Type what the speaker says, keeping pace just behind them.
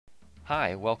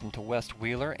Hi, welcome to West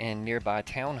Wheeler and nearby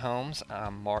Townhomes.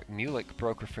 I'm Mark Mulick,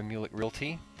 broker for Mulick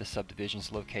Realty. The subdivision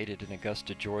is located in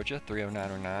Augusta, Georgia,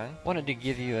 30909. Wanted to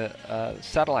give you a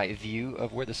satellite view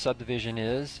of where the subdivision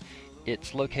is.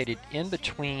 It's located in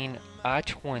between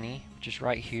I-20, which is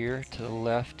right here. To the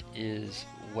left is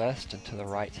west and to the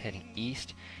right is heading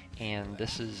east. And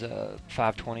this is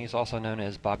 520, is also known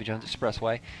as Bobby Jones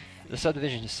Expressway. The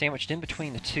subdivision is sandwiched in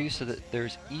between the two so that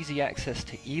there's easy access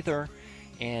to either,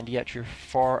 and yet you're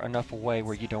far enough away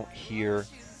where you don't hear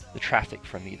the traffic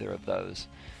from either of those.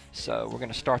 So we're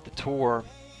going to start the tour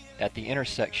at the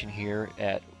intersection here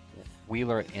at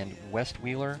Wheeler and West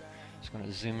Wheeler. Just going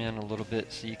to zoom in a little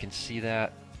bit so you can see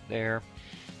that there.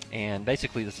 And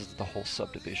basically this is the whole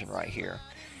subdivision right here.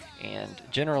 And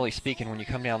generally speaking, when you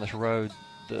come down this road,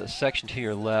 the section to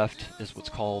your left is what's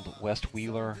called West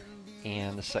Wheeler,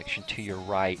 and the section to your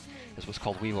right is what's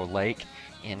called Wheeler Lake.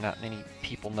 And not many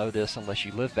people know this unless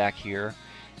you live back here,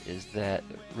 is that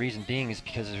reason being is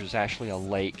because there's actually a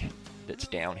lake that's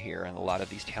down here, and a lot of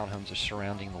these townhomes are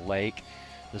surrounding the lake.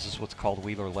 This is what's called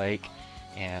Wheeler Lake,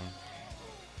 and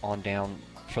on down,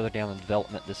 further down the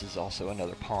development, this is also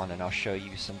another pond, and I'll show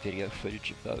you some video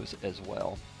footage of those as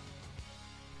well.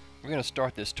 We're going to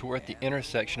start this tour at the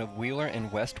intersection of Wheeler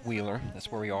and West Wheeler.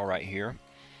 That's where we are right here.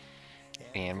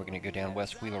 And we're going to go down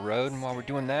West Wheeler Road, and while we're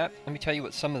doing that, let me tell you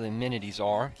what some of the amenities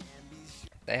are.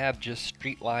 They have just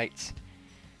street lights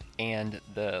and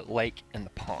the lake and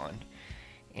the pond.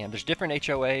 And there's different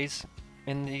HOAs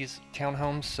in these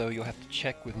townhomes, so you'll have to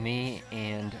check with me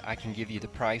and I can give you the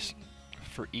price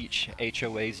for each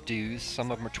HOA's dues.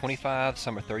 Some of them are 25,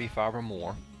 some are 35 or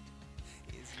more.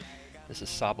 This is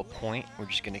Saba Point. We're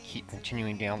just going to keep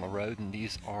continuing down the road, and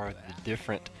these are the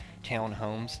different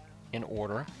townhomes in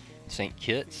order. St.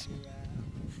 Kitts,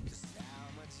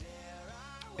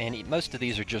 and most of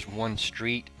these are just one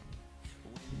street.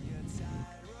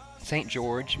 St.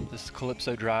 George, this is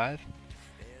Calypso Drive.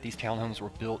 These townhomes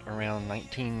were built around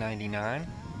 1999,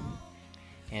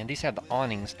 and these have the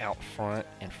awnings out front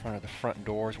in front of the front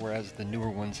doors, whereas the newer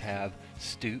ones have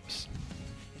stoops.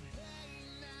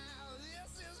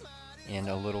 And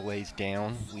a little ways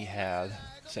down we have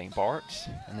St. Bart's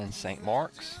and then St.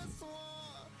 Mark's.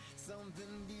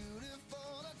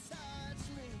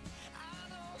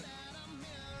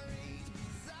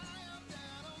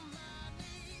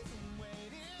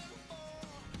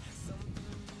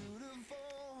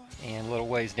 And a little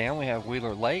ways down we have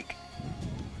Wheeler Lake.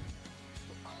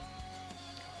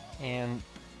 And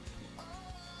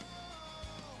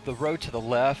the road to the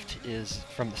left is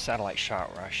from the satellite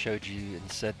shot where I showed you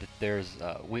and said that there's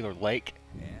Wheeler Lake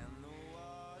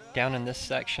down in this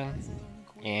section.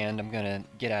 And I'm going to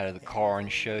get out of the car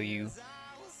and show you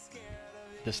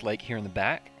this lake here in the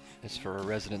back. It's for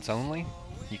residents only.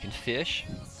 You can fish.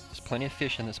 There's plenty of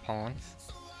fish in this pond.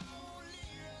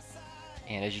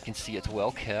 And as you can see, it's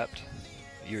well kept.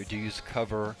 Your dues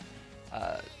cover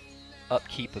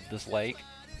upkeep of this lake.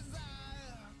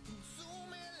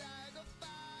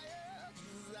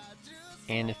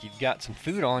 And if you've got some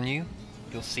food on you,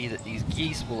 you'll see that these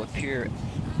geese will appear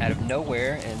out of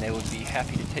nowhere, and they would be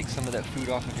happy to take some of that food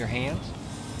off of your hands.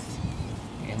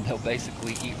 And they'll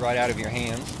basically eat right out of your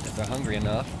hands if they're hungry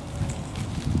enough.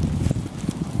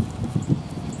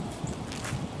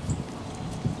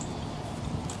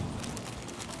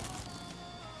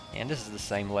 And this is the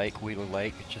same lake, Wheeler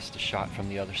Lake, just a shot from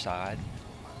the other side.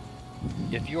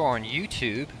 If you are on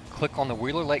YouTube, click on the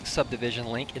Wheeler Lake subdivision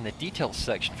link in the details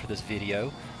section for this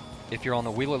video. If you're on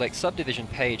the Wheeler Lake subdivision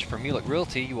page for Mulick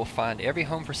Realty, you will find every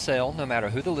home for sale, no matter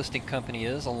who the listing company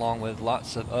is, along with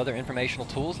lots of other informational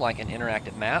tools like an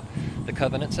interactive map, the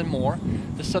covenants, and more.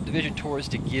 This subdivision tour is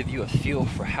to give you a feel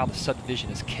for how the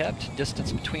subdivision is kept,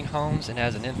 distance between homes, and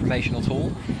as an informational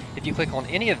tool. If you click on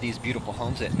any of these beautiful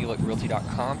homes at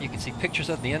mulickrealty.com, you can see pictures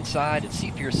of the inside and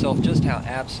see for yourself just how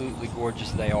absolutely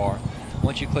gorgeous they are.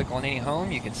 Once you click on any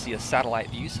home, you can see a satellite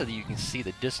view so that you can see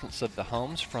the distance of the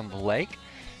homes from the lake.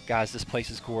 Guys, this place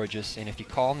is gorgeous, and if you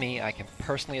call me, I can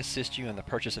personally assist you in the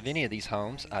purchase of any of these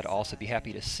homes. I'd also be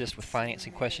happy to assist with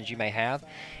financing questions you may have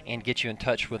and get you in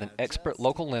touch with an expert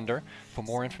local lender. For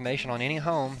more information on any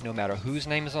home, no matter whose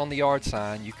name is on the yard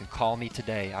sign, you can call me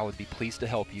today. I would be pleased to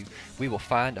help you. We will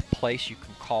find a place you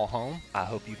can call home. I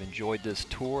hope you've enjoyed this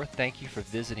tour. Thank you for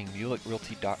visiting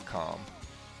mulickrealty.com.